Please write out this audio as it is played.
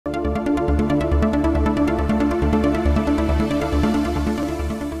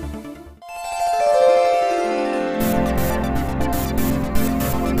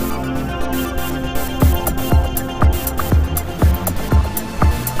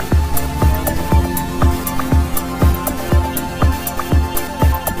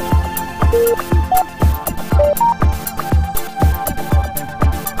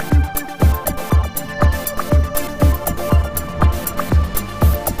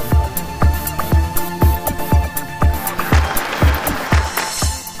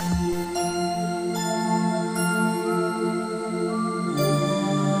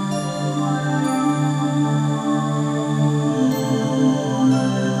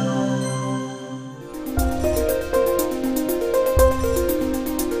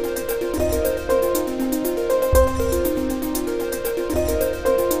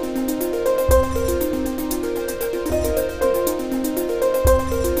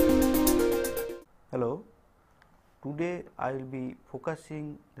Today I will be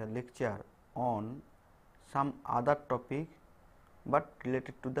focusing the lecture on some other topic, but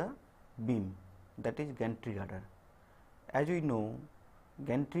related to the beam, that is gantry girder. As we know,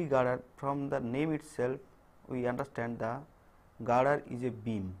 gantry girder, from the name itself we understand the girder is a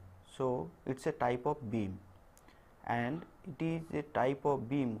beam. So, it is a type of beam, and it is a type of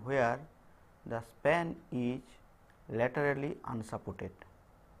beam where the span is laterally unsupported.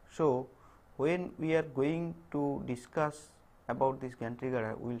 So, when we are going to discuss about this gantry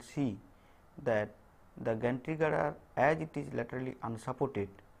girder, we will see that the gantry girder, as it is laterally unsupported,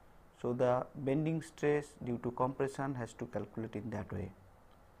 so the bending stress due to compression has to calculate in that way.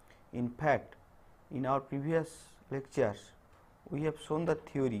 In fact, in our previous lectures we have shown the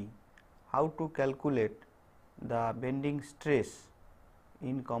theory how to calculate the bending stress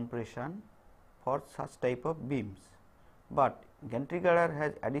in compression for such type of beams, but gantry girder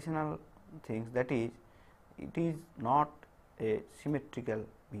has additional things, that is, it is not a symmetrical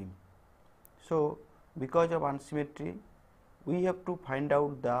beam. So, because of unsymmetry, we have to find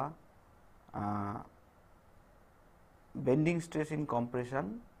out the bending stress in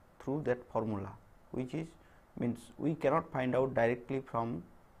compression through that formula, which is means we cannot find out directly from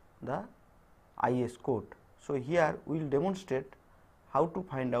the IS code. So, here we will demonstrate how to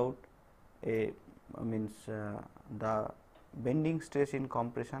find out a the bending stress in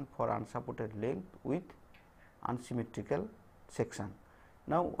compression for unsupported length with unsymmetrical section.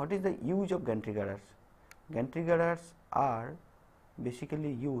 Now, what is the use of gantry girders? Gantry girders are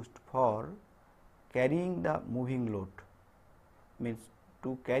basically used for carrying the moving load, means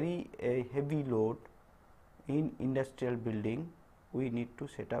to carry a heavy load in industrial building we need to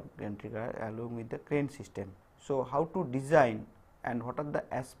set up gantry girder along with the crane system. So, how to design and what are the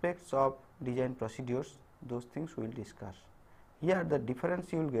aspects of design procedures, those things we will discuss. Here the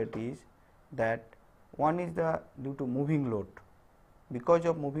difference you will get is that one is the due to moving load. Because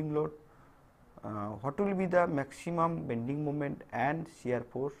of moving load, what will be the maximum bending moment and shear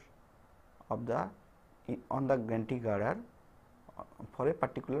force of the on the gantry girder for a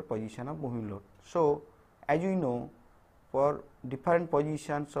particular position of moving load. So, as you know, for different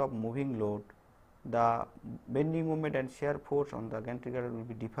positions of moving load, the bending moment and shear force on the gantry girder will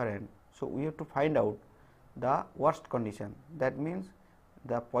be different. So, we have to find out the worst condition, that means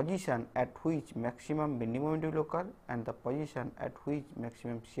the position at which maximum bending moment will occur and the position at which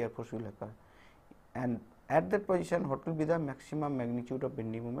maximum shear force will occur, and at that position what will be the maximum magnitude of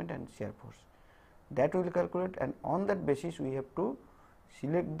bending moment and shear force, that we will calculate, and on that basis we have to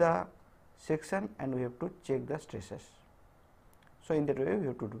select the section and we have to check the stresses. So, in that way we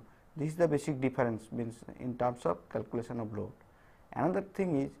have to do. This is the basic difference, means in terms of calculation of load. Another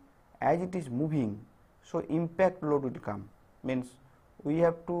thing is, as it is moving, so impact load will come, means we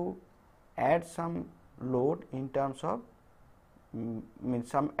have to add some load in terms of means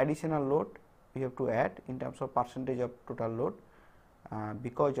some additional load we have to add in terms of percentage of total load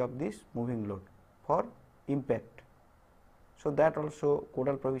because of this moving load for impact. So, that also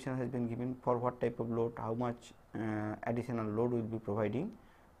codal provision has been given for what type of load, how much additional load will be providing,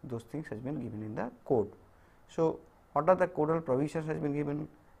 those things has been given in the code. So, what are the codal provisions has been given?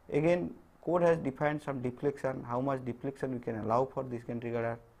 Again, code has defined some deflection, how much deflection we can allow for this gantry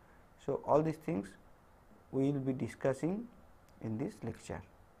girder. So, all these things we will be discussing in this lecture.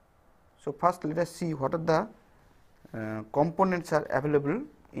 So, first let us see what are the components are available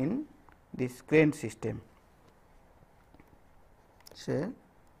in this crane system. Say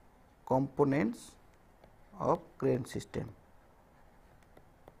components of crane system.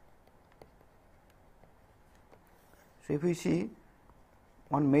 So, if we see,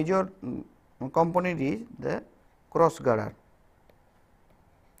 one major component is the cross girder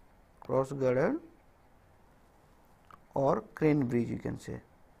or crane bridge, you can say,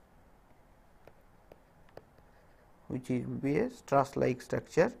 which will be a truss like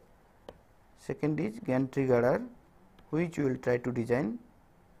structure. Second is gantry girder, which we will try to design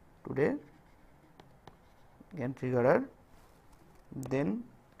today, gantry girder, then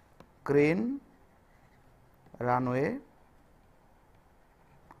crane runway,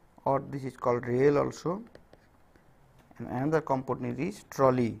 or this is called rail also, and another component is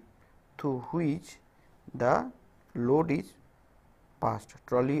trolley, through which the load is passed,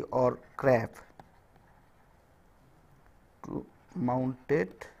 trolley or crab, to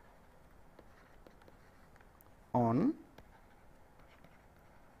mounted on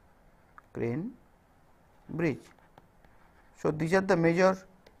crane bridge. So, these are the major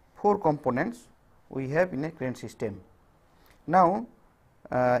 4 components we have in a crane system. Now,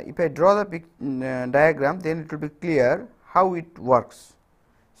 if I draw the diagram, then it will be clear how it works.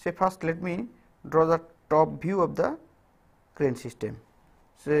 Say first let me draw the top view of the crane system.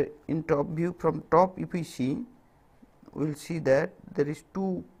 So, in top view, from top if we see, we will see that there is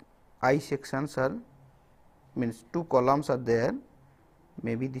two I sections are, means two columns are there,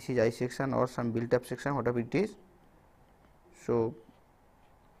 maybe this is I section or some built up section, whatever it is. So,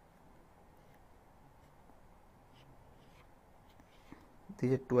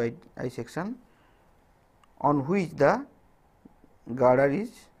 these are two I section on which the girder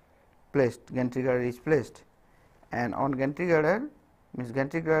is placed, gantry girder is placed, and on gantry girder, means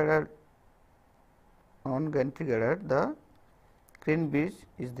gantry girder, on gantry girder the crane bridge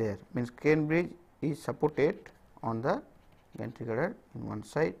is there, means crane bridge is supported on the gantry girder in one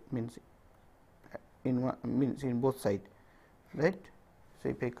side, means in both side, right. So,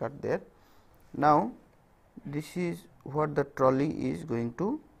 if I cut there, now this is what the trolley is going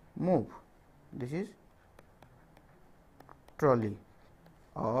to move, this is trolley,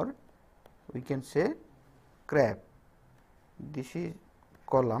 or we can say crab. This is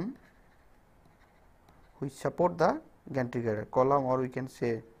column which support the gantry girder, column, or we can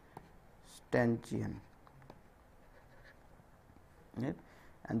say stanchion, right.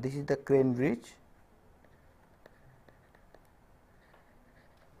 And this is the crane bridge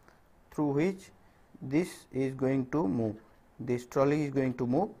through which this is going to move, this trolley is going to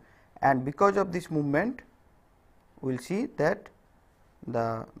move, and because of this movement we will see that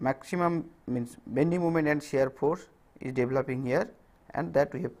the maximum, means bending moment and shear force is developing here, and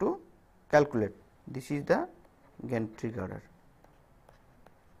that we have to calculate. This is the gantry girder,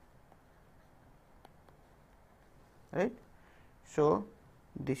 right. So,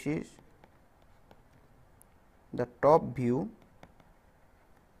 this is the top view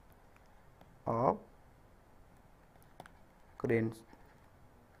of crane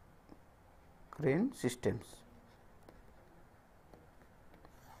systems.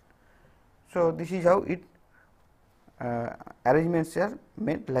 So, this is how it arrangements are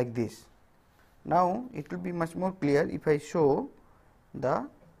made like this. Now, it will be much more clear if I show the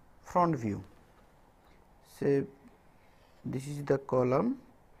front view. Say this is the column,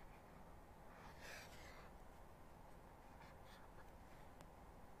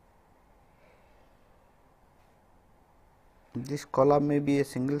 this column may be a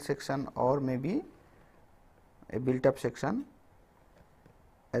single section or may be a built up section,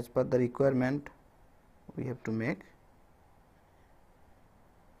 as per the requirement we have to make.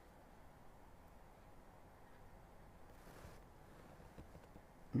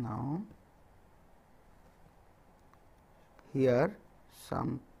 Now, here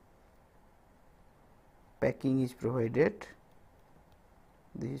some packing is provided,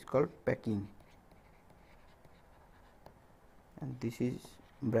 this is called packing, and this is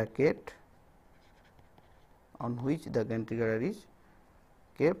bracket on which the gantry girder is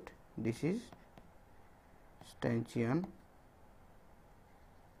kept, this is stanchion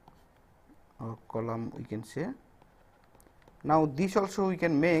or column we can say. Now, this also we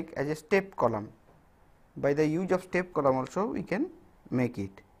can make as a step column, by the use of step column also we can make it.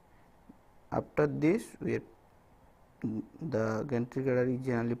 After this we have the gantry girder is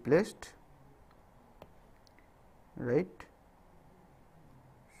generally placed, right.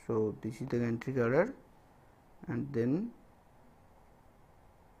 So, this is the gantry girder, and then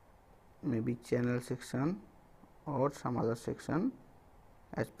maybe channel section or some other section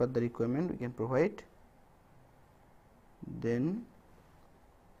as per the requirement we can provide. Then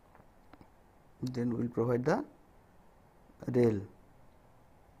we will provide the rail,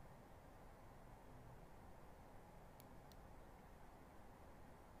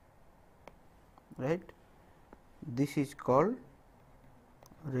 right. This is called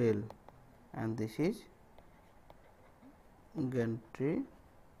rail and this is gantry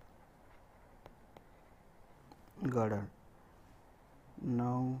girder.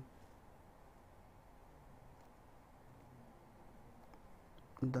 Now,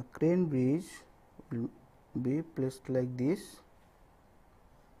 the crane bridge will be placed like this.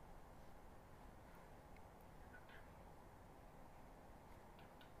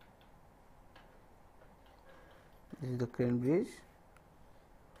 This is the crane bridge,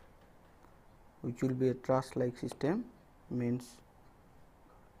 which will be a truss like system, means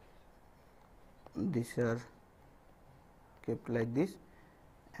these are kept like this,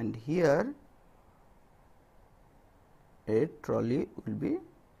 and here a trolley will be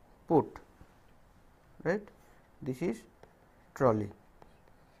put, right. This is trolley,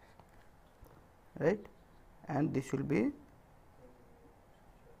 right, and this will be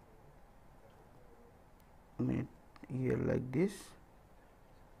made here like this,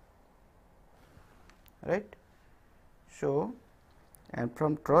 right. So, and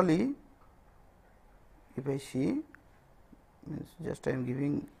from trolley if I see, means just I am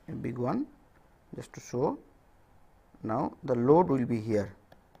giving a big one just to show. Now, the load will be here,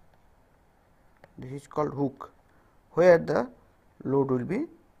 this is called hook, where the load will be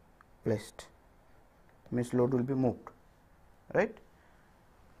placed, means load will be moved, right.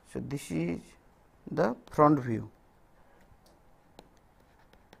 So, this is the front view,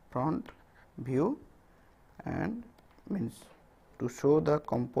 and means to show the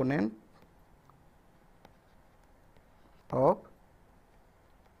component of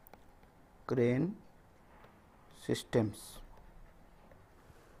crane systems,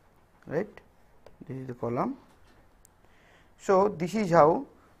 right. This is the column. So, this is how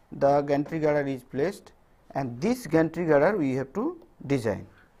the gantry girder is placed, and this gantry girder we have to design,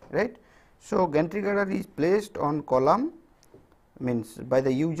 right. So, gantry girder is placed on column, means by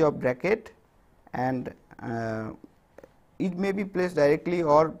the use of bracket, and it may be placed directly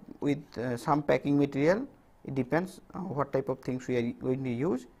or with some packing material, it depends on what type of things we are going to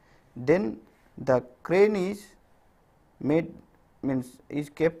use. Then the crane is made, means is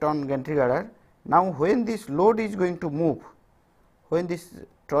kept on gantry girder. Now, when this load is going to move, when this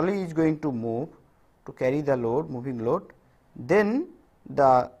trolley is going to move to carry the load, moving load, then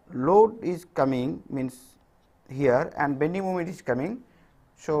the load is coming, means here, and bending moment is coming.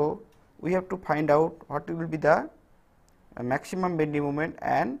 So, we have to find out what will be the maximum bending moment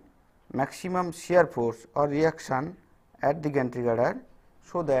and maximum shear force or reaction at the gantry girder,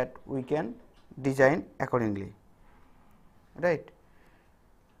 so that we can design accordingly, right.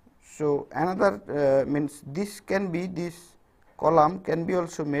 So, another means this can be, this column can be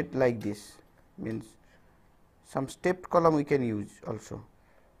also made like this, means some stepped column we can use also,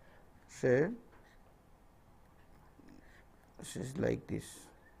 say this is like this,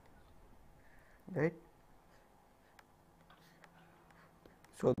 right.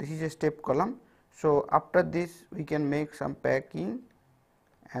 So, this is a step column. So, after this we can make some packing,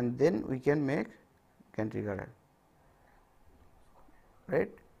 and then we can make gantry girder,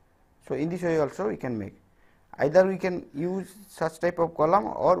 right. So, in this way also we can make, either we can use such type of column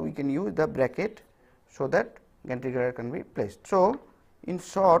or we can use the bracket, so that gantry girder can be placed. So, in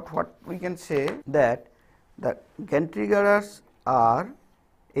short what we can say that the gantry girders are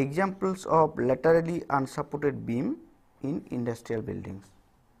examples of laterally unsupported beam in industrial buildings,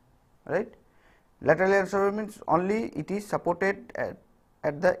 right. Laterally unsupported means only it is supported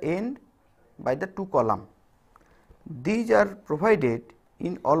at the end by the two column. These are provided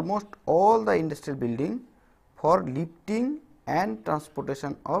in almost all the industrial building for lifting and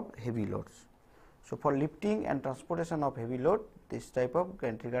transportation of heavy loads. So, for lifting and transportation of heavy load, this type of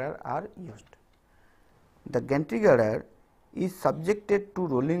gantry girder are used. The gantry girder is subjected to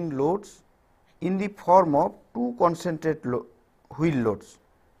rolling loads in the form of two concentric wheel loads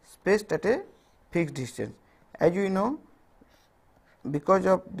spaced at a fixed distance. As you know, because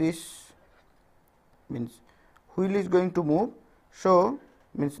of this, means wheel is going to move. So,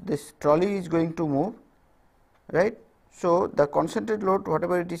 means this trolley is going to move, right. So, the concentrated load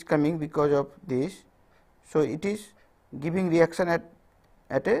whatever it is coming because of this, so it is giving reaction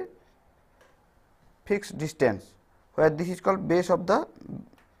at a fixed distance, where this is called base of the,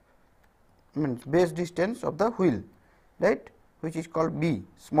 means base distance of the wheel, right, which is called B,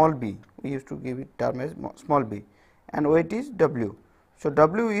 small b, we used to give it term as small b, and weight is W. So,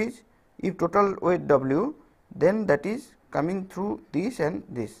 W is, if total weight W, then that is coming through this and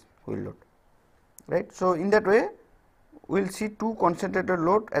this wheel load, right. So, in that way we will see two concentrated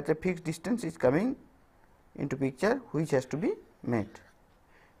load at a fixed distance is coming into picture, which has to be made.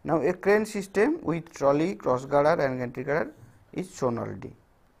 Now, a crane system with trolley, cross girder and gantry girder is shown already,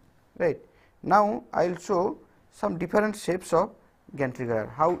 right. Now, I will show some different shapes of gantry girder,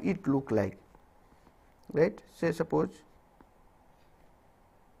 how it look like, right. Say suppose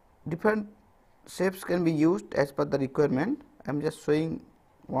different shapes can be used as per the requirement. I am just showing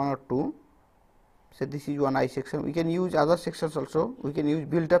one or two. Say this is one I section, we can use other sections also, we can use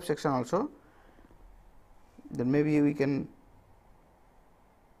built up section also, then maybe we can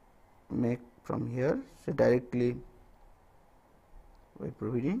make from here, say directly by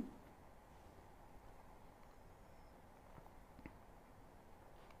providing,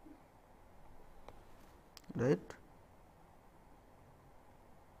 right.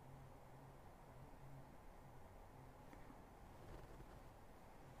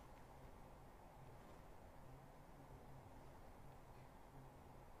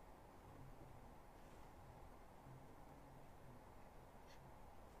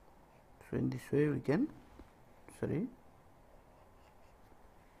 So, in this way we can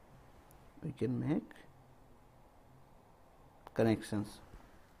make connections.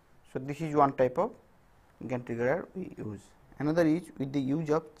 So, this is one type of gantry girder we use. Another is with the use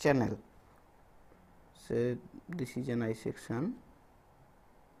of channel. Say this is an I section,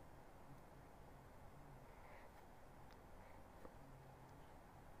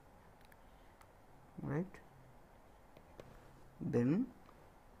 right. Then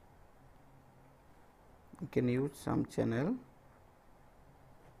we can use some channel,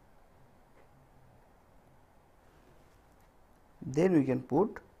 then we can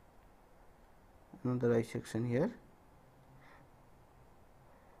put another I section here,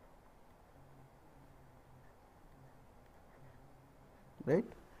 right,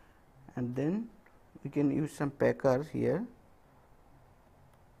 and then we can use some packers here,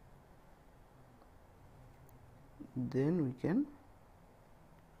 then we can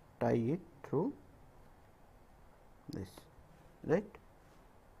tie it through this, right.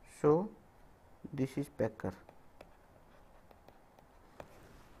 So, this is packer.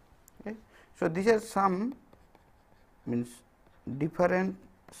 Okay. So, these are some means different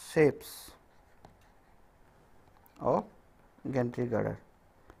shapes of gantry girder.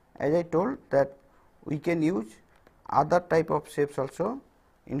 As I told that we can use other type of shapes also,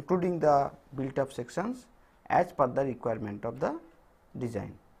 including the built up sections as per the requirement of the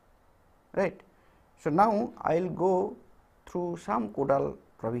design, right. So, now I will go through some codal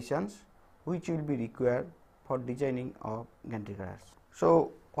provisions which will be required for designing of gantry girders.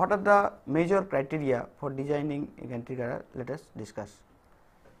 So, what are the major criteria for designing a gantry girder? Let us discuss.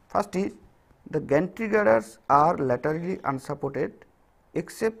 First is the gantry girders are laterally unsupported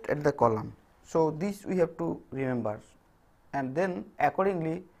except at the column. So, this we have to remember, and then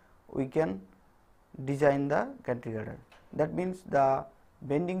accordingly we can design the gantry girder. That means, the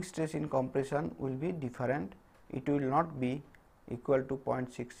bending stress in compression will be different, it will not be equal to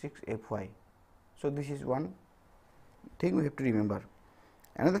 0.66 Fy. So, this is one thing we have to remember.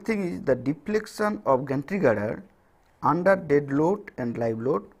 Another thing is the deflection of gantry girder under dead load and live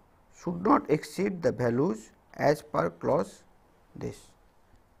load should not exceed the values as per clause this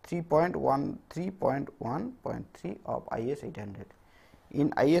 3.1.3 of IS 800.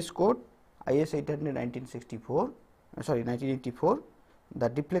 In IS code IS 800 1984, the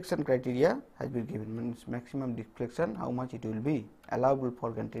deflection criteria has been given, means maximum deflection how much it will be allowable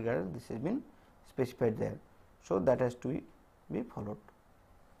for gantry girder, this has been specified there. So, that has to be followed,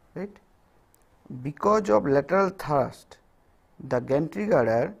 right. Because of lateral thrust, the gantry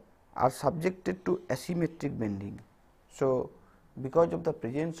girder are subjected to asymmetric bending. So, because of the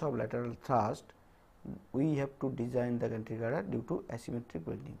presence of lateral thrust, we have to design the gantry girder due to asymmetric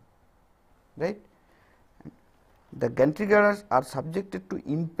bending, right. The gantry girders are subjected to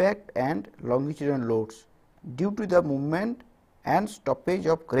impact and longitudinal loads due to the movement and stoppage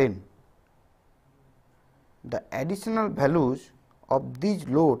of crane. The additional values of these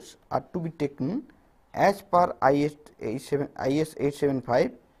loads are to be taken as per IS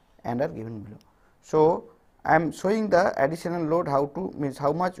 875 and are given below. So, I am showing the additional load how to, means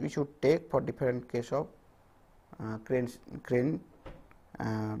how much we should take for different case of crane.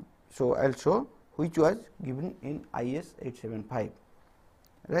 So, I will show which was given in IS 875,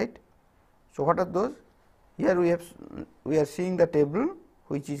 right. So, what are those? Here we are seeing the table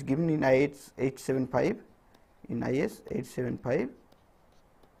which is given in IS 875, in IS 875.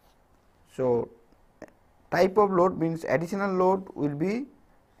 So, type of load means additional load will be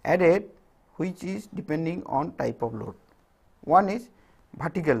added which is depending on type of load. One is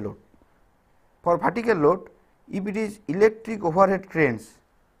vertical load. For vertical load, if it is electric overhead cranes,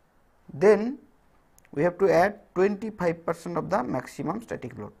 then we have to add 25% of the maximum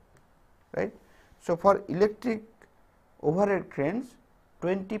static load, right. So, for electric overhead cranes,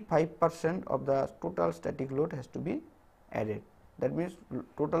 25% of the total static load has to be added. That means,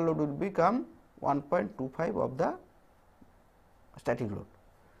 total load will become 1.25 of the static load.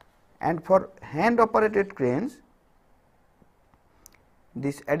 And for hand operated cranes,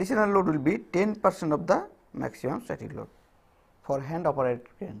 this additional load will be 10% of the maximum static load for hand operated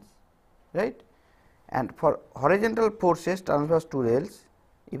cranes, right. And for horizontal forces transverse to rails,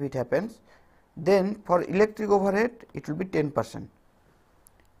 if it happens, then for electric overhead it will be 10%.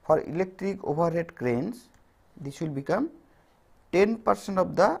 For electric overhead cranes, this will become 10%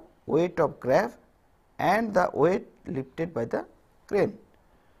 of the weight of grab and the weight lifted by the crane.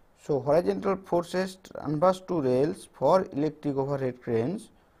 So, horizontal forces transverse to rails for electric overhead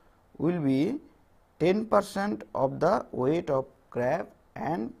cranes will be 10% of the weight of grab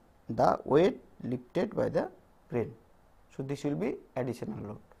and the weight lifted by the crane. So, this will be additional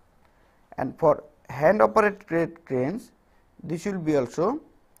load. And for hand operated cranes, this will be also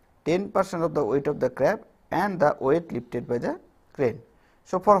 10% of the weight of the crab and the weight lifted by the crane.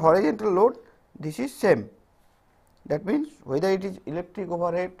 So, for horizontal load, this is same. That means, whether it is electric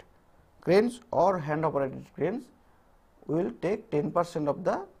overhead cranes or hand operated cranes, we will take 10% of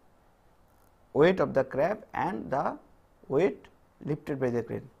the weight of the crab and the weight lifted by the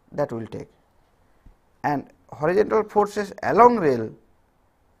crane, that we will take. And horizontal forces along rail,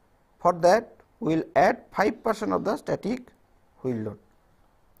 for that we will add 5% of the static wheel load.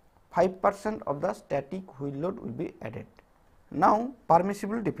 5% of the static wheel load will be added. Now,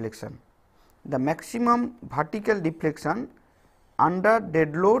 permissible deflection. The maximum vertical deflection under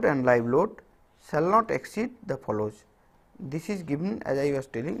dead load and live load shall not exceed the follows. This is given, as I was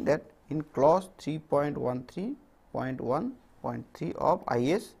telling, that in clause 3.13.1.3 of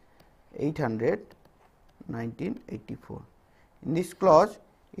IS 800 1984. In this clause,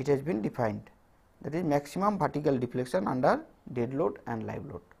 it has been defined, that is maximum vertical deflection under dead load and live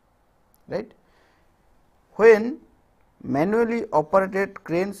load, right. When manually operated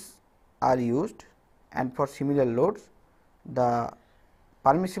cranes are used and for similar loads, the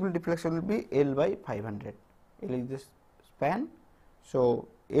permissible deflection will be L by 500. L is the span, so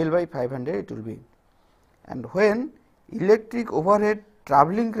L by 500 it will be. And when electric overhead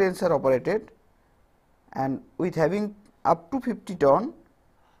travelling cranes are operated and with having up to 50 ton,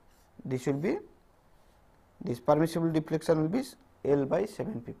 this will be, this permissible deflection will be L by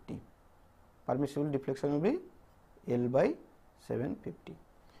 750. Permissible deflection will be L by 750,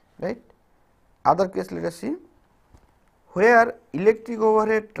 right. Other case, let us see. Where electric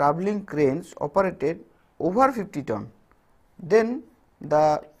overhead travelling cranes operated over 50 ton, then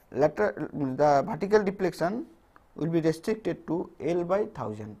the vertical deflection will be restricted to L by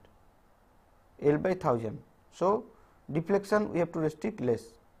 1000. L by 1000. So, deflection we have to restrict less,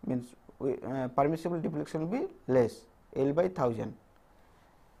 means permissible deflection will be less, L by 1000.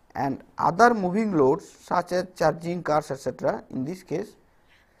 And other moving loads such as charging cars, etc., in this case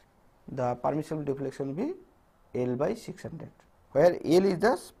the permissible deflection will be L by 600, where L is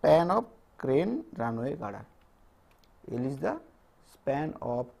the span of crane runway girder. L is the span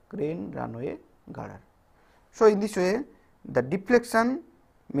of crane runway girder. So, in this way the deflection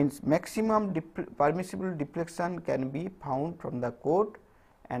means maximum permissible deflection can be found from the code,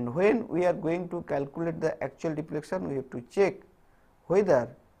 and when we are going to calculate the actual deflection, we have to check whether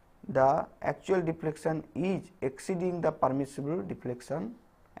the actual deflection is exceeding the permissible deflection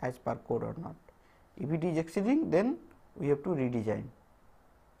as per code or not. If it is exceeding, then we have to redesign.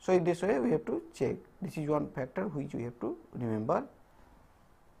 So, in this way we have to check. This is one factor which we have to remember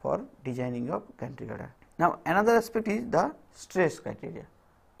for designing of gantry girder. Now, another aspect is the stress criteria,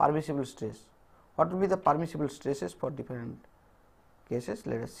 permissible stress. What will be the permissible stresses for different cases?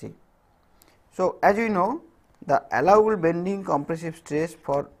 Let us see. So, as you know, the allowable bending compressive stress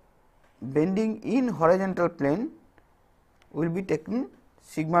for bending in horizontal plane will be taken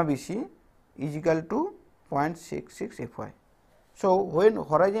sigma BC is equal to 0.66 Fy. So, when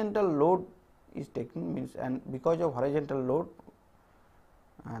horizontal load is taken, means, and because of horizontal load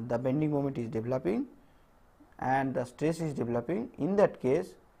the bending moment is developing and the stress is developing, in that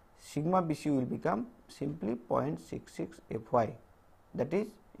case sigma BC will become simply 0.66 Fy, that is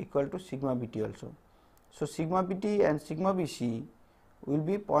equal to sigma BT also. So, sigma BT and sigma BC will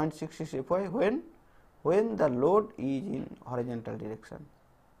be 0.66 Fy when the load is in horizontal direction.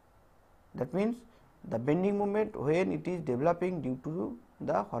 That means, the bending moment when it is developing due to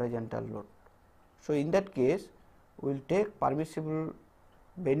the horizontal load. So, in that case we will take permissible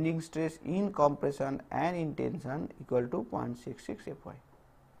bending stress in compression and in tension equal to 0.66 Fy,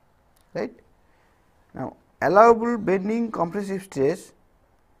 right. Now, allowable bending compressive stress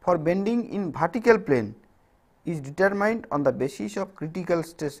for bending in vertical plane is determined on the basis of critical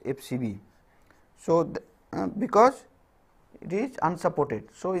stress FCB. So, because it is unsupported.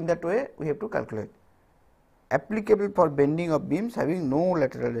 So, in that way we have to calculate, applicable for bending of beams having no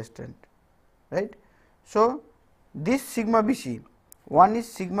lateral restraint, right. So, this sigma BC, one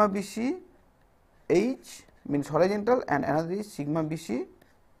is sigma BC H means horizontal and another is sigma BC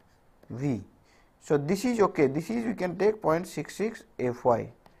V. So, this is okay, this is we can take 0.66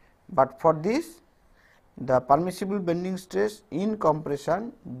 Fy, but for this the permissible bending stress in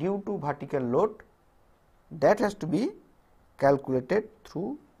compression due to vertical load, that has to be calculated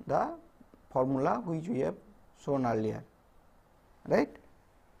through the formula which we have shown earlier, right.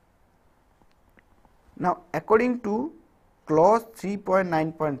 Now, according to clause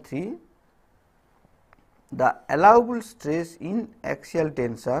 3.9.3, the allowable stress in axial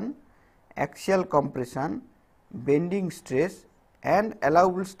tension, axial compression, bending stress and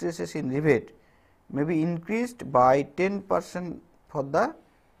allowable stresses in rivet may be increased by 10% for the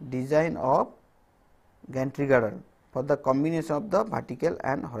design of gantry girder for the combination of the vertical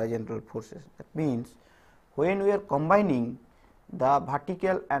and horizontal forces. That means, when we are combining the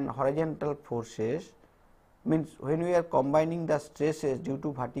vertical and horizontal forces, means when we are combining the stresses due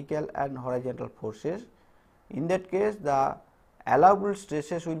to vertical and horizontal forces, in that case the allowable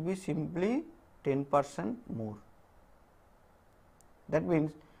stresses will be simply 10% more. That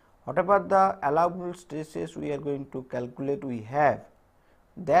means, whatever the allowable stresses we are going to calculate we have,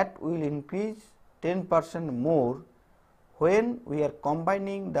 that will increase 10% more when we are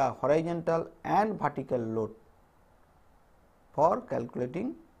combining the horizontal and vertical load for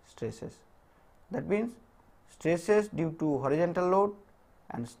calculating stresses. That means, stresses due to horizontal load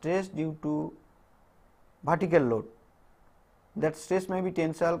and stress due to vertical load, that stress may be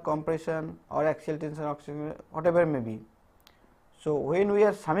tensile, compression or axial tension, whatever may be. So, when we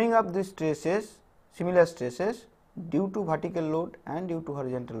are summing up these stresses, similar stresses due to vertical load and due to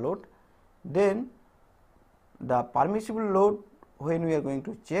horizontal load, then the permissible load, when we are going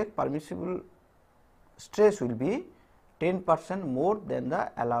to check, permissible stress will be 10% more than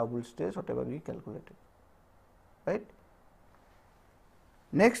the allowable stress whatever we calculated, right.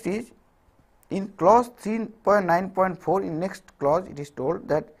 Next is in clause 3.9.4, in next clause it is told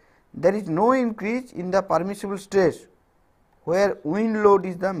that there is no increase in the permissible stress where wind load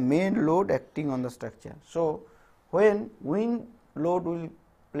is the main load acting on the structure. So, when wind load will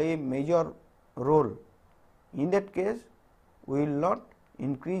play major role, in that case we will not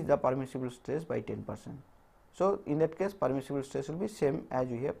increase the permissible stress by 10%. So, in that case permissible stress will be same as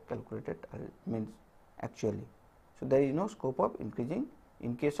we have calculated, means actually. So, there is no scope of increasing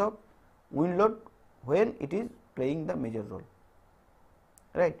in case of wind load when it is playing the major role,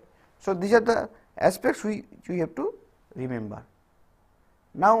 right. So, these are the aspects we have to remember.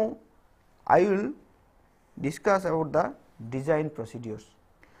 Now, I will discuss about the design procedures.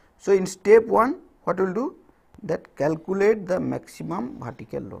 So, in step 1 what we will do, that calculate the maximum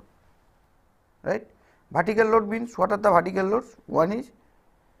vertical load, right. Vertical load means, what are the vertical loads? One is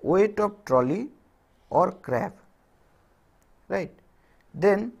weight of trolley or crab, right.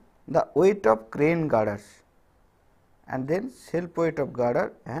 Then the weight of crane girders, and then self weight of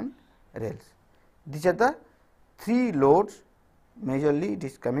girder and rails. These are the 3 loads, majorly it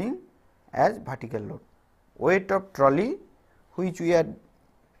is coming as vertical load. Weight of trolley, which we are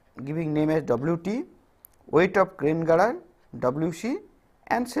giving name as WT, weight of crane girder WC,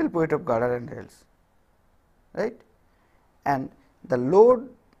 and self weight of girder and rails, right. And the load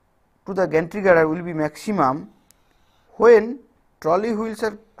to the gantry girder will be maximum when trolley wheels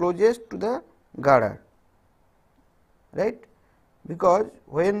are closest to the girder, right, because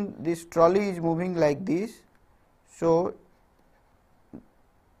when this trolley is moving like this. So,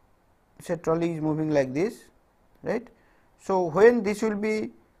 say trolley is moving like this, right. So, when this will be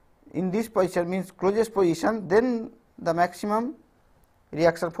in this position, means closest position, then the maximum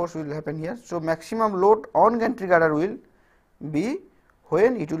reaction force will happen here. So, maximum load on gantry girder will be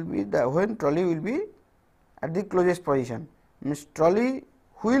when it will be when trolley will be at the closest position, means trolley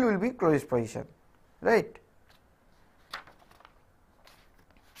wheel will be closest position, right.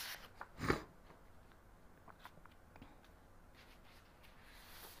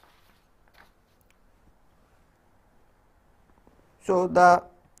 So, the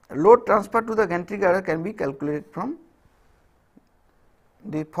load transfer to the gantry girder can be calculated from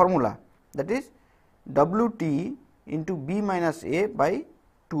the formula, that is WT into B minus A by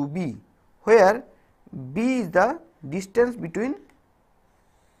 2B, where B is the distance between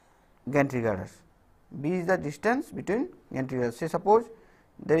gantry girders. B is the distance between gantry girders. Say suppose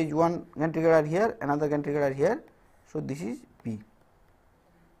there is one gantry girder here, another gantry girder here. So, this is B,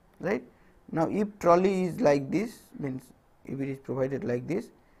 right. Now, if trolley is like this, means if it is provided like this,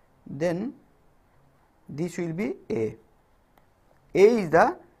 then this will be A. A is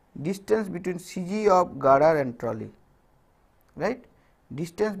the distance between CG of girder and trolley, right,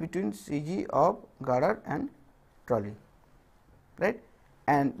 distance between CG of girder and trolley, right,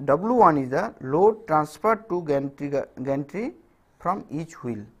 and W1 is the load transferred to gantry from each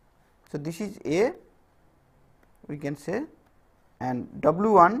wheel. So, this is A, we can say, and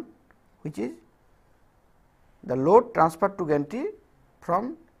W1 which is the load transferred to gantry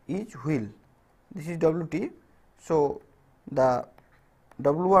from each wheel, this is WT. So, the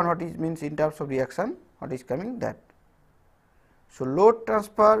W1 what is means in terms of reaction, what is coming that. So, load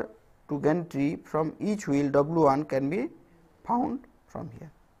transfer to gantry from each wheel W1 can be found from here,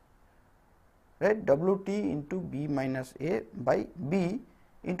 right, WT into B minus A by B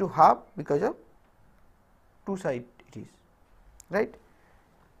into half, because of two side it is, right.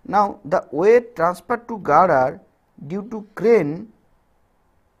 Now, the weight transferred to girder due to crane,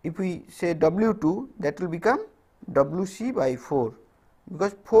 if we say W2, that will become WC by 4,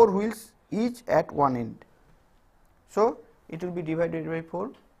 because 4 wheels each at one end. So, it will be divided by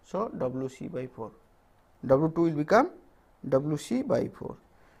 4. So, WC by 4, W2 will become WC by 4.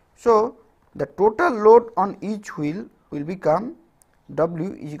 So, the total load on each wheel will become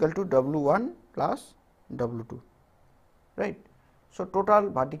W is equal to W1 plus W2, right. So, total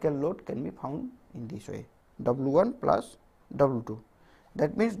vertical load can be found in this way, W1 plus W2.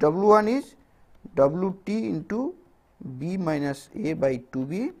 That means, W1 is Wt into B minus A by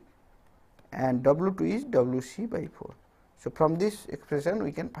 2B and W2 is Wc by 4. So, from this expression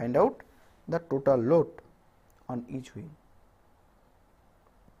we can find out the total load on each wheel,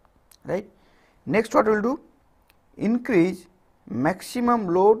 right. Next, what we will do? Increase maximum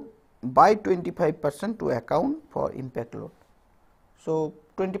load by 25% to account for impact load. So,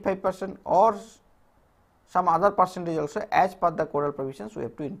 25% or some other percentage also, as per the codal provisions we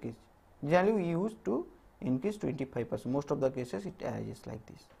have to increase. Generally we use to increase 25%, most of the cases it arises like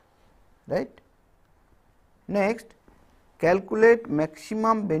this, right. Next, calculate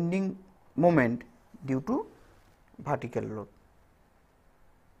maximum bending moment due to vertical load,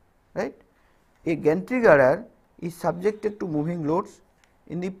 right. A gantry girder is subjected to moving loads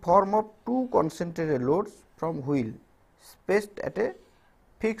in the form of two concentrated loads from wheel spaced at a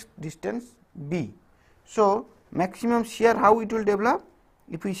fixed distance B. So, maximum shear, how it will develop?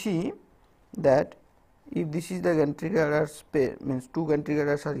 If we see that if this is the gantry girder space, means two gantry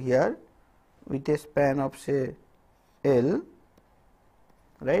girders are here with a span of say L,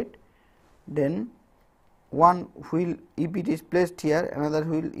 right. Then one wheel if it is placed here, another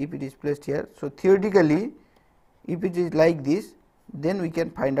wheel if it is placed here. So, theoretically if it is like this, then we can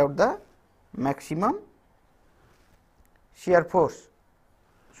find out the maximum shear force.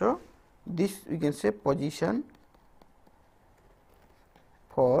 So, this we can say position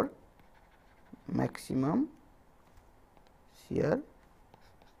for maximum shear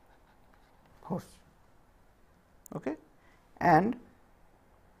force, okay. And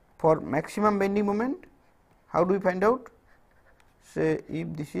for maximum bending moment, how do we find out? Say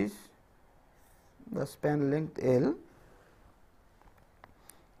if this is the span length L,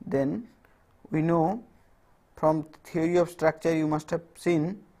 then we know from theory of structure you must have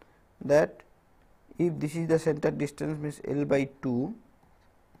seen that if this is the center distance, means L by 2,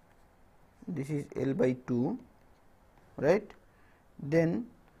 this is L by 2, right. Then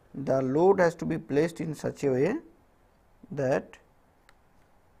the load has to be placed in such a way that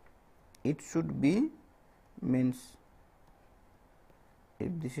it should be, means if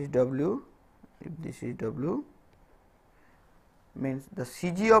this is W, if this is W, means the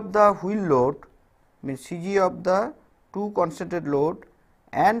CG of the wheel load, means CG of the two concentrated load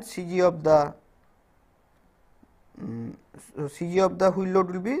and CG of the so CG of the wheel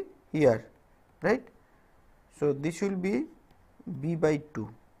load will be here, right. So, this will be B by 2.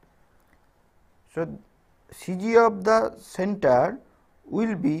 So, CG of the center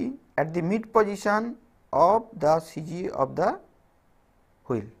will be at the mid position of the CG of the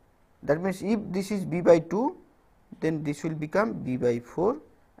wheel. That means, if this is B by 2, then this will become B by 4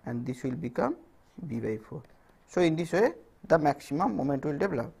 and this will become B by 4. So, in this way the maximum moment will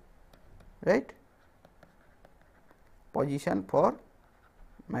develop, right. Position for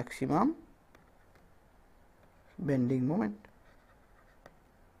maximum bending moment,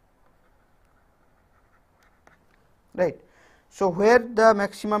 right. So, where the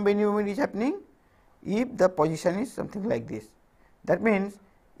maximum bending moment is happening? If the position is something like this, that means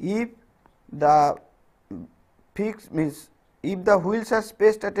if the fixed, means if the wheels are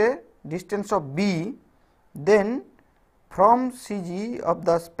spaced at a distance of B, then from CG of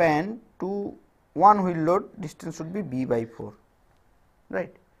the span to one wheel load distance should be B by 4,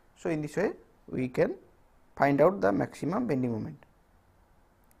 right. So, in this way we can find out the maximum bending moment,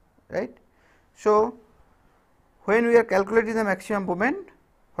 right. So, when we are calculating the maximum moment,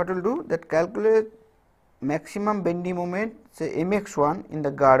 what we will do? That calculate maximum bending moment, say mx1 in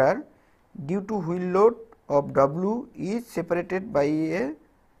the girder due to wheel load of W is separated by a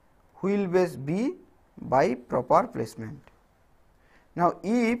wheel base B by proper placement. Now,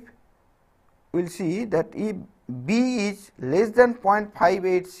 if we will see that if B is less than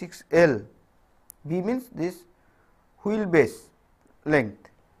 0.586 L, B means this wheel base length,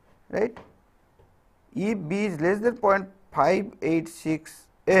 right. If B is less than 0.586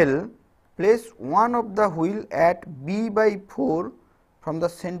 L, place one of the wheel at B by 4 from the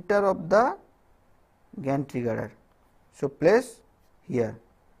center of the gantry girder. So, place here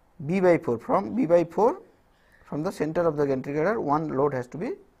B by 4, from B by 4 from the center of the gantry girder one load has to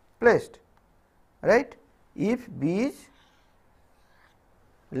be placed, right. If B is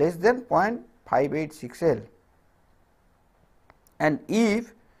less than 0.586 L, and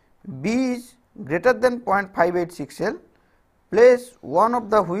if B is greater than 0.586 L, place one of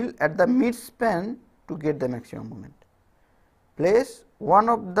the wheel at the mid span to get the maximum moment. Place one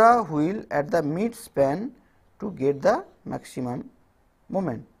of the wheel at the mid span to get the maximum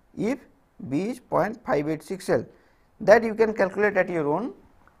moment if B is 0.586 L. That you can calculate at your own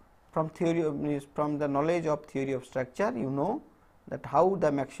from theory of, from the knowledge of theory of structure. You know that how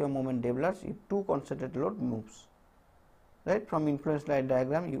the maximum moment develops if two concentrated load moves, right. From influence line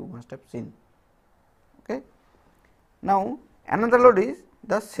diagram you must have seen. Okay. Now, another load is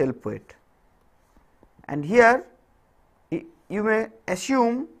the self weight, and here you may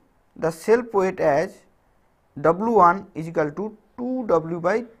assume the self weight as W1 is equal to 2 W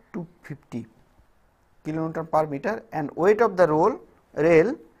by 250 kilonewton per meter, and weight of the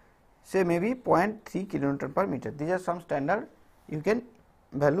rail say maybe 0.3 kilonewton per meter. These are some standard you can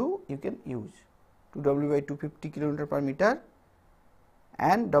value you can use, 2 W by 250 kilonewton per meter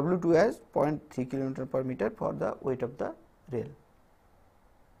and W2 as 0.3 kilonewton per meter for the weight of the rail,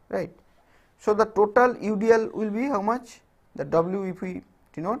 right. So, the total UDL will be how much? The W, if we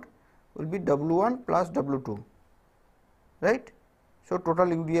denote, will be W1 plus W2, right. So, total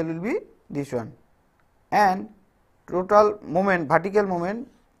UDL will be this one, and total moment, vertical moment,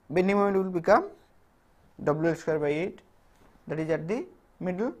 bending moment will become WL square by 8, that is at the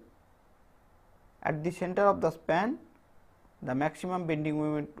middle. At the center of the span, the maximum bending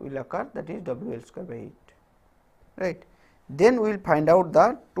moment will occur, that is WL square by 8, right. Then we will find out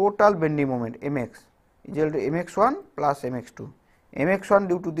the total bending moment Mx is equal to Mx1 plus Mx2. Mx1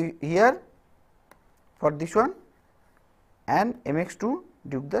 due to the here for this one, and Mx2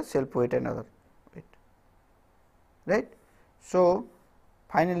 due to the self weight and other weight, right. So,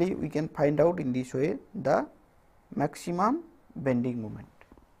 finally, we can find out in this way the maximum bending moment.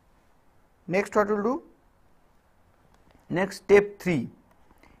 Next, what we will do? Next, step 3.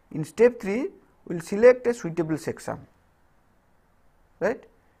 In step 3, we will select a suitable section, right.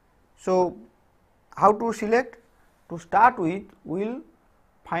 So, how to select? To start with, we will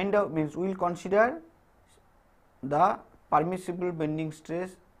find out, means we will consider the permissible bending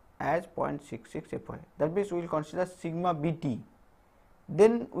stress as 0.66 FY, that means we will consider sigma Bt.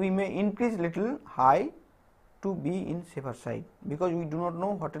 Then we may increase little high to be in safer side, because we do not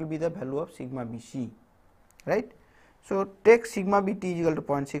know what will be the value of sigma Bc, right. So, take sigma Bt is equal to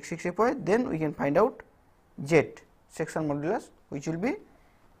 0.66 FY, then we can find out Z, section modulus, which will be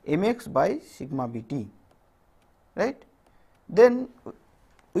Mx by sigma Bt, right. Then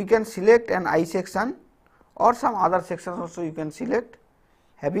we can select an I section or some other sections also you can select,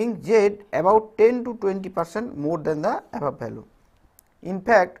 having Z about 10 to 20% more than the above value. In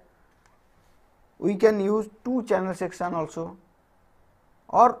fact, we can use 2 channel section also,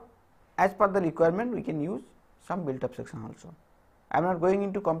 or as per the requirement we can use some built up section also. I am not going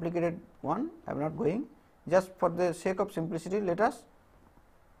into complicated one, I am not going, just for the sake of simplicity let us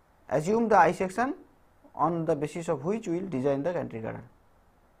assume the I section on the basis of which we will design the gantry girder,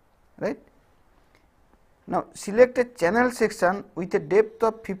 right. Now, select a channel section with a depth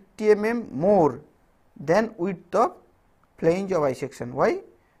of 50 mm more than width of flange of I section. Why?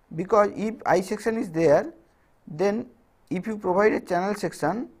 Because if I section is there, then if you provide a channel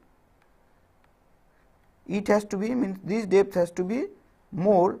section, it has to be, means this depth has to be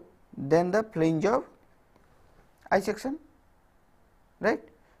more than the flange of I section, right.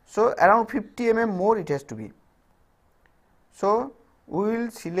 So, around 50 mm more it has to be. So, we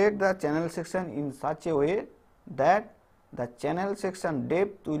will select the channel section in such a way that the channel section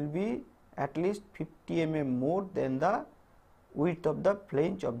depth will be at least 50 mm more than the width of the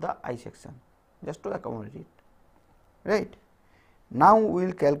flange of the I section, just to accommodate it, right. Now, we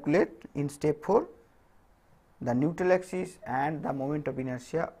will calculate in step 4 the neutral axis and the moment of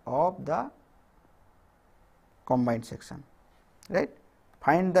inertia of the combined section, right.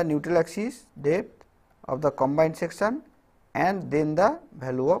 Find the neutral axis depth of the combined section and then the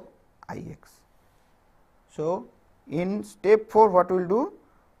value of Ix. So, in step 4 what we will do?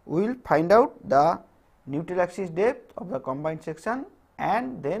 We will find out the neutral axis depth of the combined section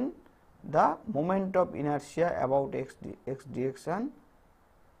and then the moment of inertia about x direction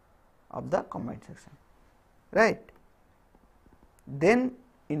of the combined section, right. Then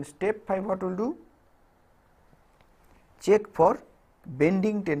in step 5 what we will do? Check for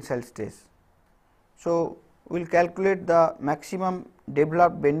bending tensile stress. So, we will calculate the maximum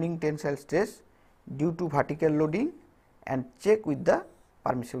developed bending tensile stress due to vertical loading and check with the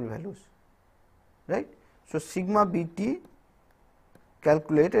permissible values, right. So, sigma Bt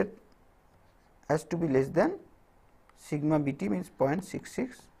calculated has to be less than sigma Bt, means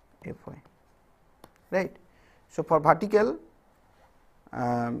 0.66 Fy, right. So, for vertical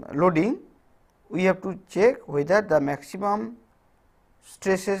loading, we have to check whether the maximum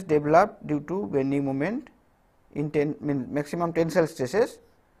stresses developed due to bending moment in maximum tensile stresses,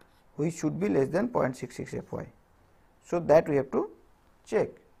 which should be less than 0.66 Fy. So, that we have to check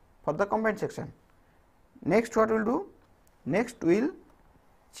for the combined section. Next, what we will do? Next, we will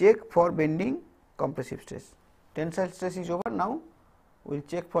check for bending compressive stress. Tensile stress is over. Now, we will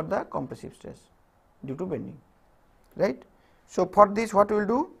check for the compressive stress due to bending, right. So, for this what we will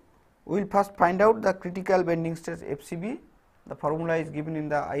do? We will first find out the critical bending stress FCB. The formula is given in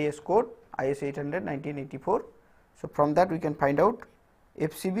the IS code IS 800 1984. So, from that we can find out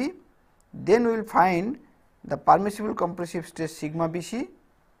FCB. Then we will find the permissible compressive stress sigma BC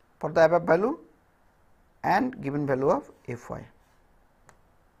for the above value and given value of Fy,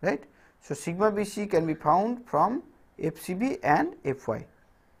 right. So, sigma BC can be found from FCB and Fy.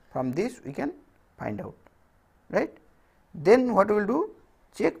 From this we can find out, right. Then what we will do?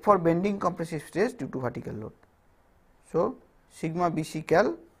 Check for bending compressive stress due to vertical load. So, sigma BC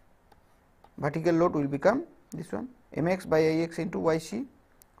cal vertical load will become this one mx by ix into yc,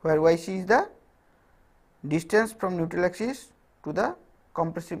 where yc is the distance from neutral axis to the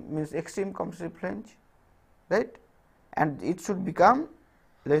compressive means extreme compressive flange, right, and it should become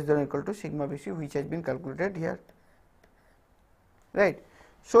less than or equal to sigma BC, which has been calculated here, right.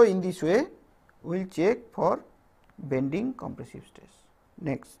 So, in this way we will check for bending compressive stress.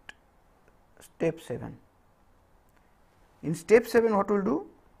 Next, step 7. In step 7 what we will do?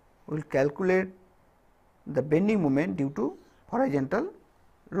 We will calculate the bending moment due to horizontal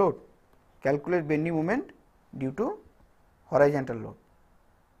load. Calculate bending moment due to horizontal load.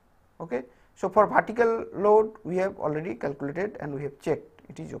 Okay. So, for vertical load we have already calculated and we have checked,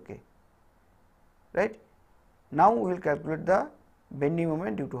 it is okay, right. Now, we will calculate the bending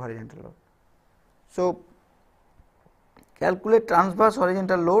moment due to horizontal load. So, calculate transverse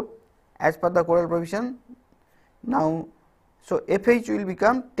horizontal load as per the codal provision. Now, so FH will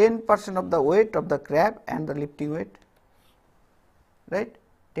become 10% of the weight of the crab and the lifting weight, right,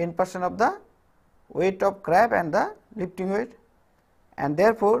 10% of the weight of crab and the lifting weight, and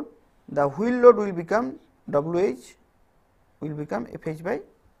therefore, the wheel load will become WH will become FH by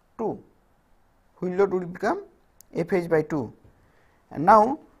 2, wheel load will become FH by 2, and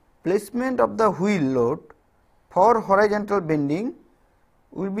now placement of the wheel load for horizontal bending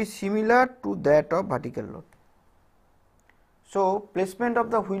will be similar to that of vertical load. So, placement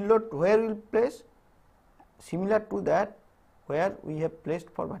of the wheel load where we will place? Similar to that where we have placed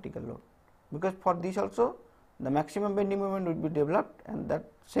for vertical load, because for this also the maximum bending moment will be developed, and that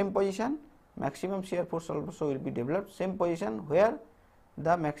same position maximum shear force also will be developed, same position where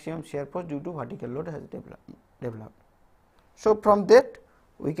the maximum shear force due to vertical load has developed. So, from that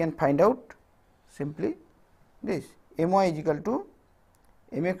we can find out simply this My is equal to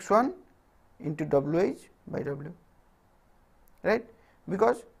Mx1 into Wh by W, right,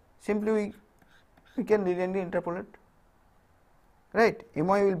 because simply we can linearly interpolate, right.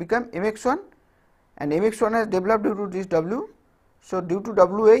 My will become Mx1 and Mx1 has developed due to this W. So, due to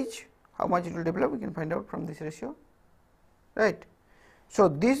Wh how much it will develop we can find out from this ratio, right. So,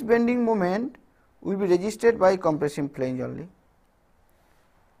 this bending moment will be registered by compressive flange only.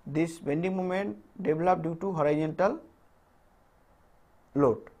 This bending moment developed due to horizontal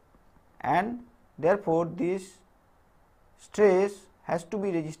load, and therefore, this stress has to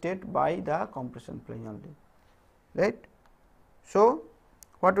be registered by the compression flange only, right. So,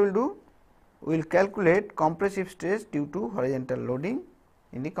 what we will do? We will calculate compressive stress due to horizontal loading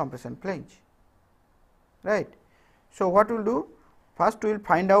in the compression flange, right. So, what we will do? First, we will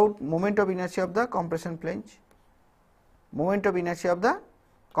find out moment of inertia of the compression flange, moment of inertia of the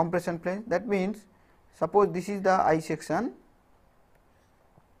compression flange. That means, suppose this is the I section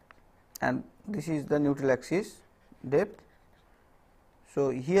and this is the neutral axis depth. So,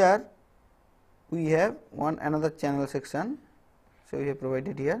 here we have another channel section. So, we have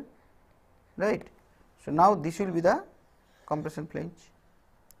provided here, right. So, now this will be the compression flange.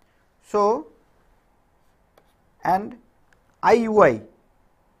 So, and IY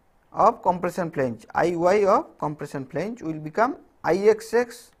of compression flange, IY of compression flange will become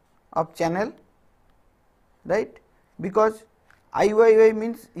IXX of channel, right, because IYY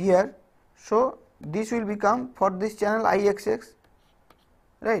means here. So, this will become for this channel IXX,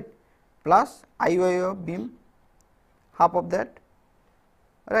 right, plus IY of beam, half of that,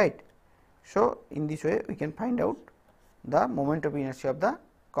 right. So, in this way we can find out the moment of inertia of the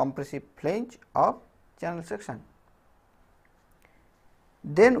compressive flange of channel section.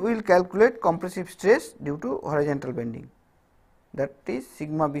 Then we will calculate compressive stress due to horizontal bending, that is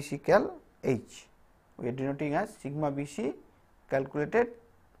sigma BC cal H, we are denoting as sigma BC calculated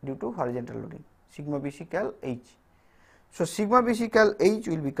due to horizontal loading, sigma BC cal H. So, sigma BC cal H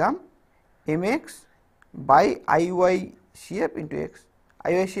will become mx by IYCF into x.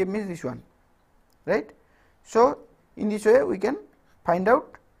 IYCF means this one, right. So, in this way we can find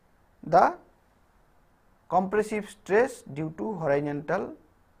out the compressive stress due to horizontal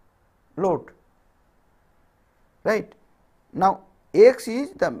load, right. Now, x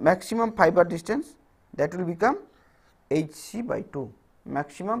is the maximum fiber distance, that will become HC by 2,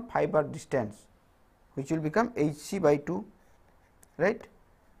 maximum fiber distance, which will become HC by 2, right.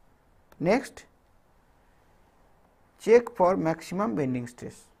 Next, check for maximum bending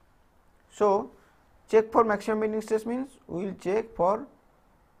stress. So, check for maximum bending stress means we will check for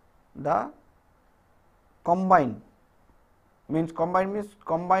the combined means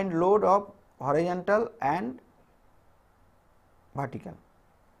combined load of horizontal and vertical,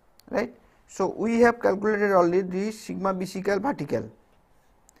 right. So, we have calculated already the sigma BC cal vertical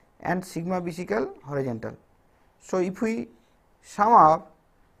and sigma BC cal horizontal. So, if we sum up,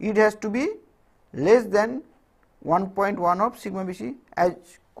 it has to be less than 1.1 of sigma BC, as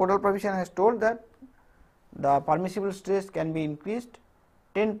Codal provision has told that the permissible stress can be increased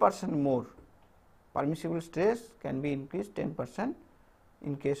 10% more, permissible stress can be increased 10%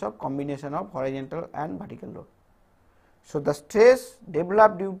 in case of combination of horizontal and vertical load. So, the stress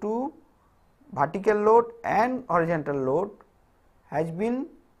developed due to vertical load and horizontal load has been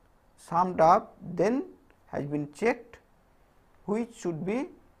summed up, then has been checked, which should be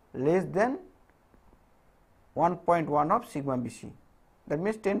less than 1.1 of sigma BC, that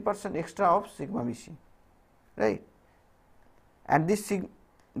means 10% extra of sigma BC, right. And this sigma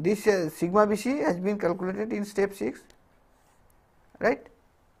BC has been calculated in step 6, right.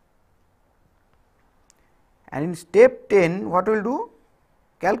 And in step 10, what we will do?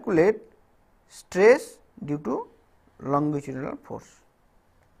 Calculate stress due to longitudinal force.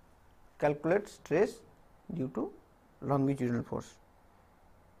 Calculate stress due to longitudinal force.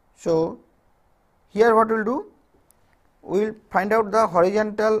 So, here what we will do? We will find out the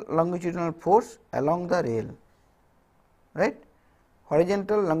horizontal longitudinal force along the rail, right.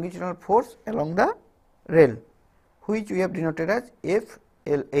 Horizontal longitudinal force along the rail, which we have denoted as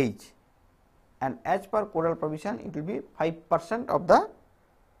FLH, and as per Codal provision it will be 5% of the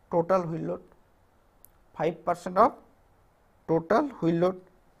total wheel load, 5% of total wheel load.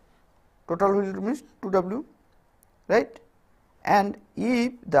 Total wheel load means 2W, right. And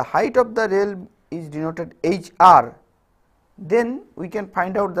if the height of the rail is denoted HR, then we can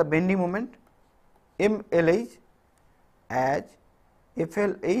find out the bending moment MLH as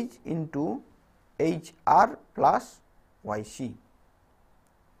FLH into HR plus YC.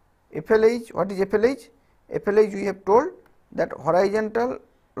 FLH, what is FLH? FLH we have told that horizontal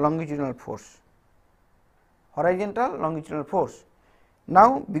longitudinal force, horizontal longitudinal force.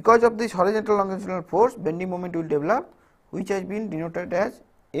 Now, because of this horizontal longitudinal force, bending moment will develop, which has been denoted as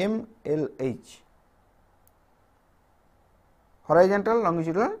MLH, horizontal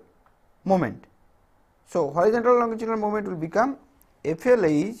longitudinal moment. So, horizontal longitudinal moment will become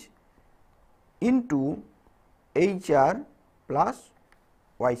FLH into HR plus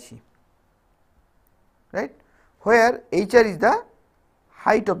YC, right, where HR is the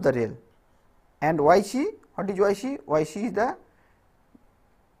height of the rail and YC, what is YC? YC is the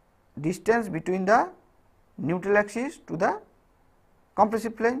distance between the neutral axis to the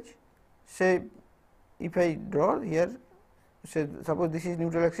compressive flange. Say, if I draw here, say suppose this is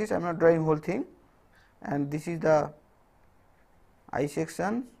neutral axis, I am not drawing whole thing, and this is the I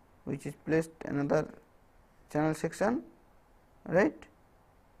section which is placed another channel section, right.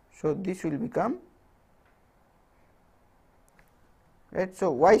 So, this will become, right.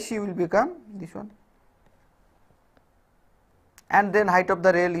 So, YC will become this one, and then height of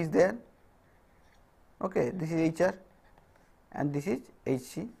the rail is there, okay. This is HR and this is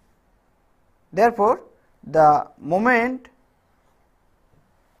HC. Therefore, the moment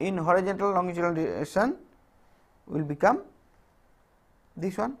in horizontal longitudinal direction will become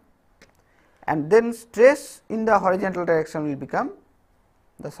this one, and then stress in the horizontal direction will become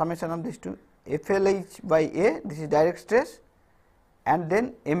the summation of these two, FLH by A, this is direct stress, and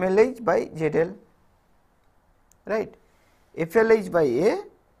then MLH by ZL, right. FLH by A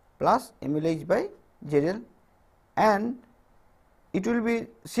plus MLH by ZL, and it will be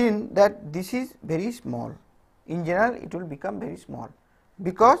seen that this is very small. In general, it will become very small,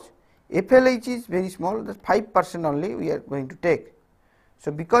 because FLH is very small, that 5% only we are going to take.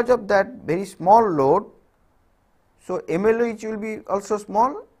 So, because of that very small load, so MLH will be also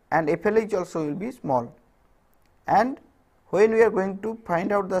small and FLH also will be small, and when we are going to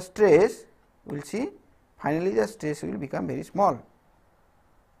find out the stress, we will see finally the stress will become very small,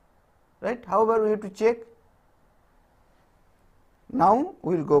 right. However, we have to check. Now,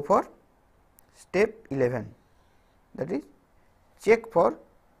 we will go for step 11, that is check for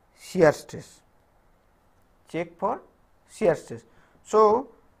shear stress, check for shear stress. So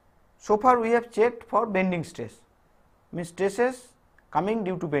far we have checked for bending stress, means stresses coming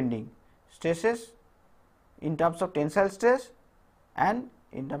due to bending, stresses in terms of tensile stress and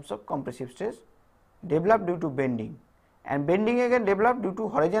in terms of compressive stress developed due to bending, and bending again developed due to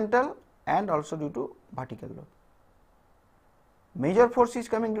horizontal and also due to vertical load. Major force is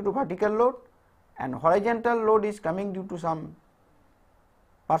coming due to vertical load and horizontal load is coming due to some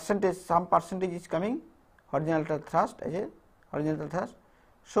percentage is coming horizontal thrust as a horizontal thrust.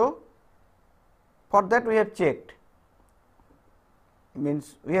 So, for that we have checked,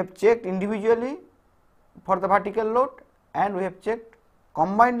 means we have checked individually for the vertical load and we have checked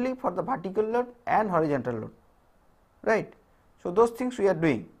combinedly for the vertical load and horizontal load, right. So, those things we are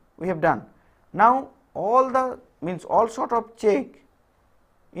doing, we have done. Now, all sort of check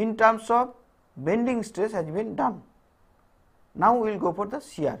in terms of bending stress has been done. Now, we will go for the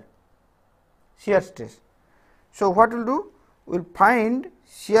shear stress. So, what we will do? We will find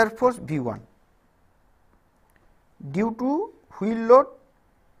shear force V1 due to wheel load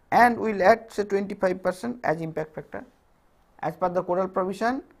and we will add say 25% as impact factor. As per the codal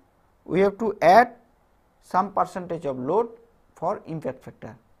provision, we have to add some percentage of load for impact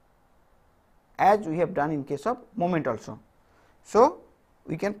factor, as we have done in case of moment also. So,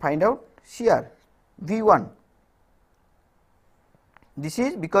 we can find out shear V1, this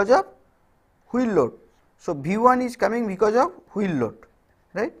is because of wheel load. So, V1 is coming because of wheel load,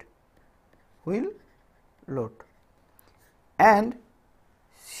 right, wheel load, and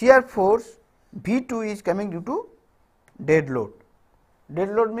shear force V2 is coming due to dead load. Dead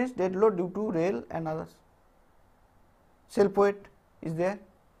load means dead load due to rail and others, self weight is there.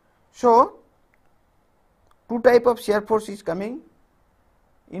 So, two type of shear force is coming.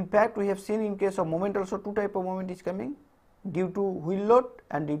 In fact, we have seen in case of moment also two type of moment is coming, due to wheel load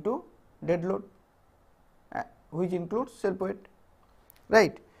and due to dead load, which includes self weight,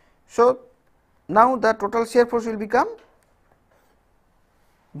 right. So, now the total shear force will become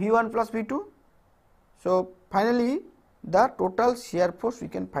V1 plus V2. So, finally, the total shear force we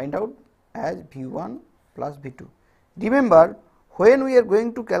can find out as V1 plus V2. Remember, when we are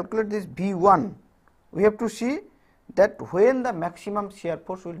going to calculate this V1, we have to see that when the maximum shear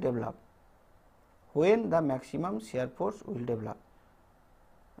force will develop, when the maximum shear force will develop,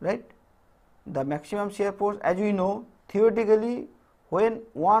 right. The maximum shear force, as we know, theoretically when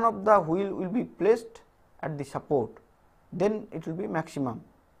one of the wheel will be placed at the support, then it will be maximum,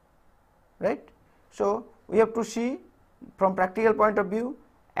 right. So, we have to see from practical point of view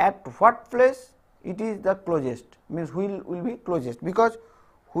at what place it is the closest, means wheel will be closest, because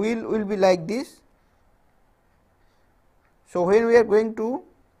wheel will be like this. So, when we are going to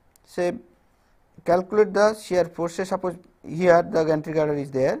say calculate the shear force, say suppose here the gantry girder is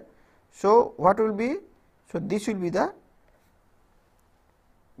there. So, what will be? So, this will be the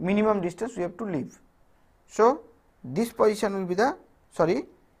minimum distance we have to leave. So, this position will be the,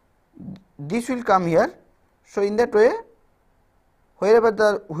 this will come here. So, in that way, wherever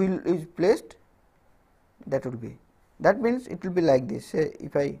the wheel is placed, that will be, that means it will be like this. Say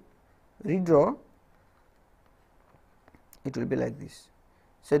if I redraw, it will be like this.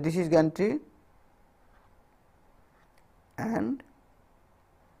 So, this is gantry and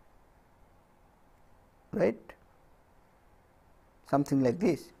right something like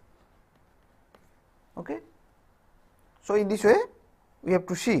this. Okay. So, in this way we have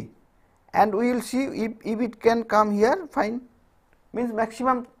to see, and we will see if it can come here, fine, means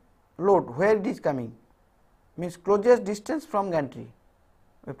maximum load where it is coming, means closest distance from gantry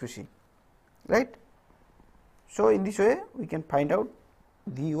we have to see, right. So, in this way we can find out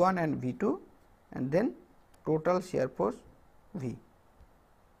V1 and V2 and then total shear force V,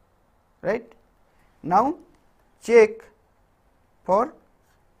 right. Now, check for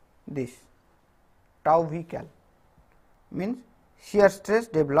this tau V cal, means shear stress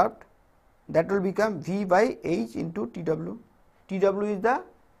developed, that will become V by H into TW. TW is the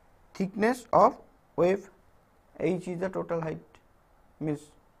thickness of wave, H is the total height, means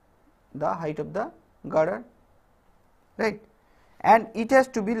the height of the girder, right, and it has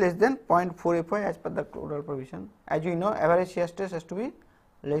to be less than 0.4 Fy as per the codal provision. As we know, average shear stress has to be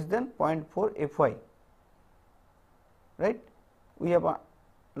less than 0.4 Fy, right. We have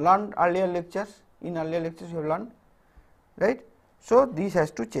learned earlier lectures, in earlier lectures we have learned, right. So, this has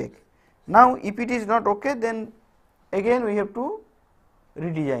to check. Now, if it is not okay, then again we have to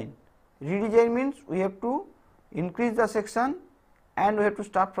redesign, Redesign means we have to increase the section and we have to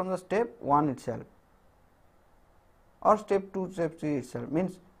start from the step 1 itself or step 2, step 3 itself,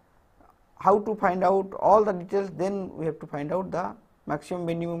 means how to find out all the details, then we have to find out the maximum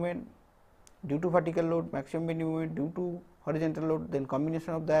bending moment due to vertical load, maximum bending moment due to horizontal load, then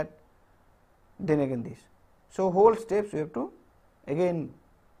combination of that, then again this. So, whole steps we have to again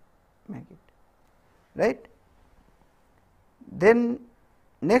make it, right. Then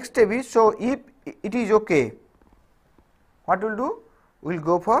next step is, so if it is okay, what we will do? We will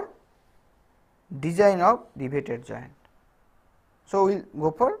go for design of riveted joint. So, we will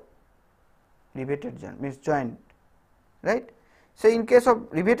go for riveted joint, means joint, right. So, in case of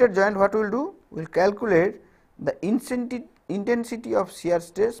riveted joint, what we will do? We will calculate the intensity of shear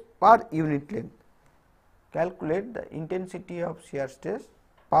stress per unit length. Calculate the intensity of shear stress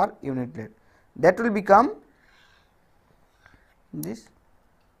per unit length. That will become this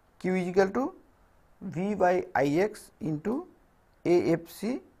Q is equal to V by Ix into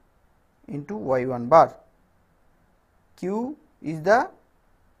AFC into Y1 bar. Q is the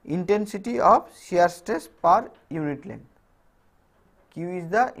intensity of shear stress per unit length. Q is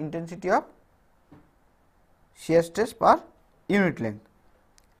the intensity of shear stress per unit length,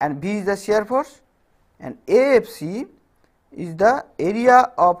 and V is the shear force, and AFC is the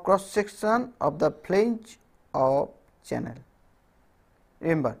area of cross section of the flange of channel.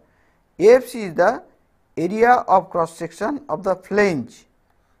 Remember, AFC is the area of cross section of the flange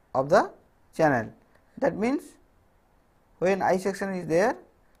of the channel. That means, when I section is there,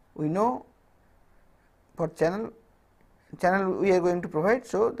 we know for channel we are going to provide.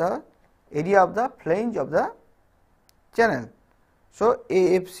 So, the area of the flange of the channel. So,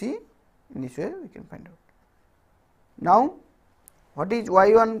 AFC, in this way we can find out. Now, what is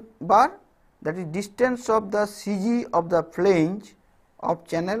Y1 bar? That is distance of the CG of the flange of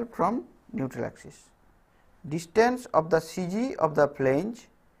channel from neutral axis. Distance of the CG of the flange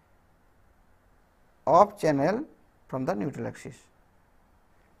of channel from the neutral axis,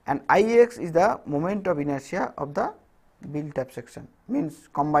 and Ix is the moment of inertia of the built up section, means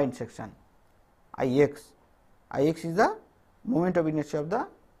combined section. Ix is the moment of inertia of the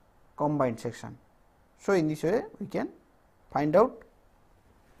combined section. So, in this way we can find out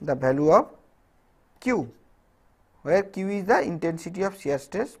the value of Q, where Q is the intensity of shear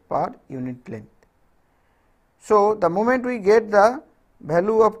stress per unit length. So, the moment we get the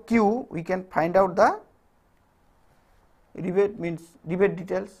value of Q, we can find out the rivet, means rivet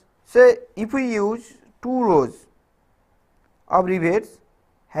details. Say if we use 2 rows of rivets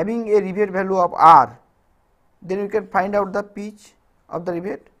having a rivet value of R, then we can find out the pitch of the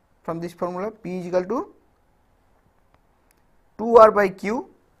rivet from this formula. P is equal to 2R by Q,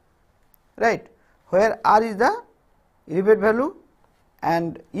 right, where R is the rivet value,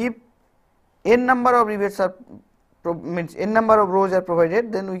 and if n number of rivets are means n number of rows are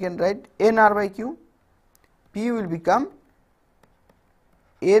provided, then we can write nR by Q. P will become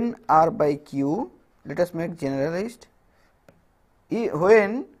nR by Q. Let us make generalized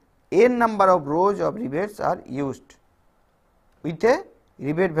when n number of rows of rivets are used with a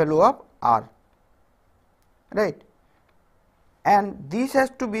rivet value of R, right, and this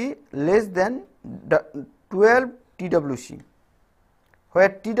has to be less than 12 TWC, where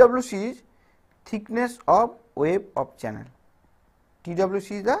TWC is thickness of wave of channel.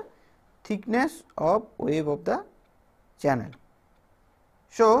 TWC is the thickness of wave of the channel.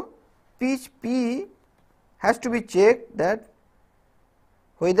 So, pitch P has to be checked that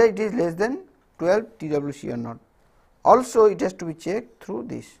whether it is less than 12 TWC or not. Also, it has to be checked through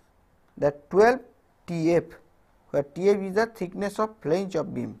this, that 12 TF, where TF is the thickness of flange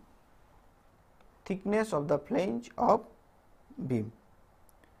of beam, thickness of the flange of beam.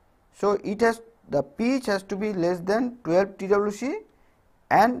 So, it has the pitch has to be less than 12 TWC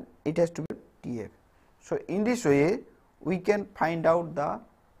and it has to be TF. So, in this way we can find out the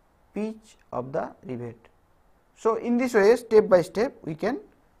pitch of the rivet. So, in this way step by step we can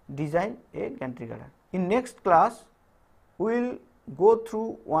design a gantry girder. In next class we will go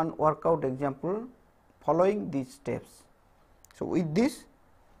through one workout example following these steps. So, with this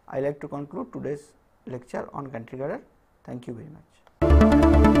I like to conclude today's lecture on gantry girder. Thank you very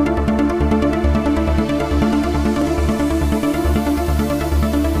much.